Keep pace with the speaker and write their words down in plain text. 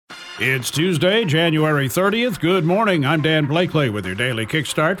It's Tuesday, January 30th. Good morning. I'm Dan Blakely with your daily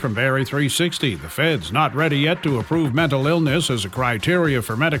kickstart from Barrie 360. The Fed's not ready yet to approve mental illness as a criteria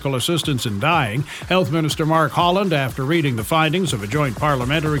for medical assistance in dying. Health Minister Mark Holland, after reading the findings of a joint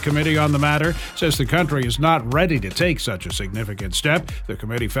parliamentary committee on the matter, says the country is not ready to take such a significant step. The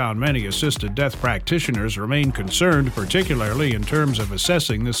committee found many assisted death practitioners remain concerned, particularly in terms of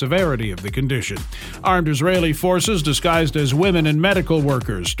assessing the severity of the condition. Armed Israeli forces disguised as women and medical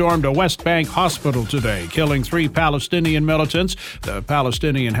workers stormed a West Bank hospital today, killing 3 Palestinian militants. The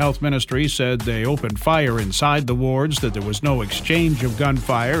Palestinian Health Ministry said they opened fire inside the wards, that there was no exchange of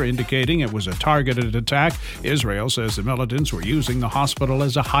gunfire, indicating it was a targeted attack. Israel says the militants were using the hospital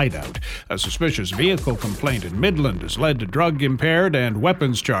as a hideout. A suspicious vehicle complaint in Midland has led to drug-impaired and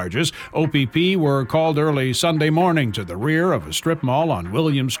weapons charges. OPP were called early Sunday morning to the rear of a strip mall on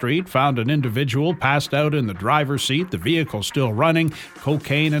William Street, found an individual passed out in the driver's seat, the vehicle still running.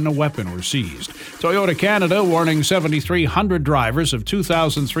 Cocaine and a weapon were seized. Toyota Canada warning 7,300 drivers of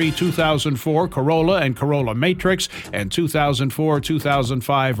 2003-2004 Corolla and Corolla Matrix and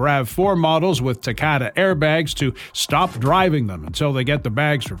 2004-2005 RAV4 models with Takata airbags to stop driving them until they get the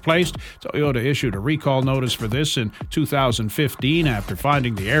bags replaced. Toyota issued a recall notice for this in 2015 after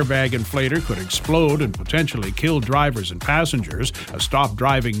finding the airbag inflator could explode and potentially kill drivers and passengers. A stop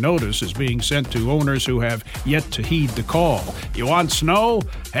driving notice is being sent to owners who have yet to heed the call. You want snow?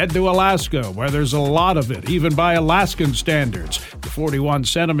 Head to Alaska, where there's a lot of it, even by Alaskan standards. The 41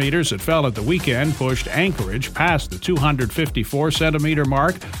 centimeters that fell at the weekend pushed Anchorage past the 254-centimeter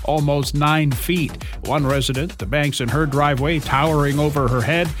mark, almost 9 feet. One resident, the banks in her driveway towering over her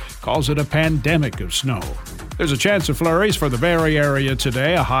head, calls it a pandemic of snow. There's a chance of flurries for the Barrie area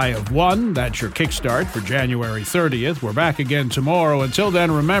today, a high of 1. That's your kickstart for January 30th. We're back again tomorrow. Until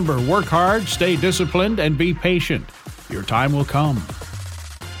then, remember, work hard, stay disciplined, and be patient. Your time will come.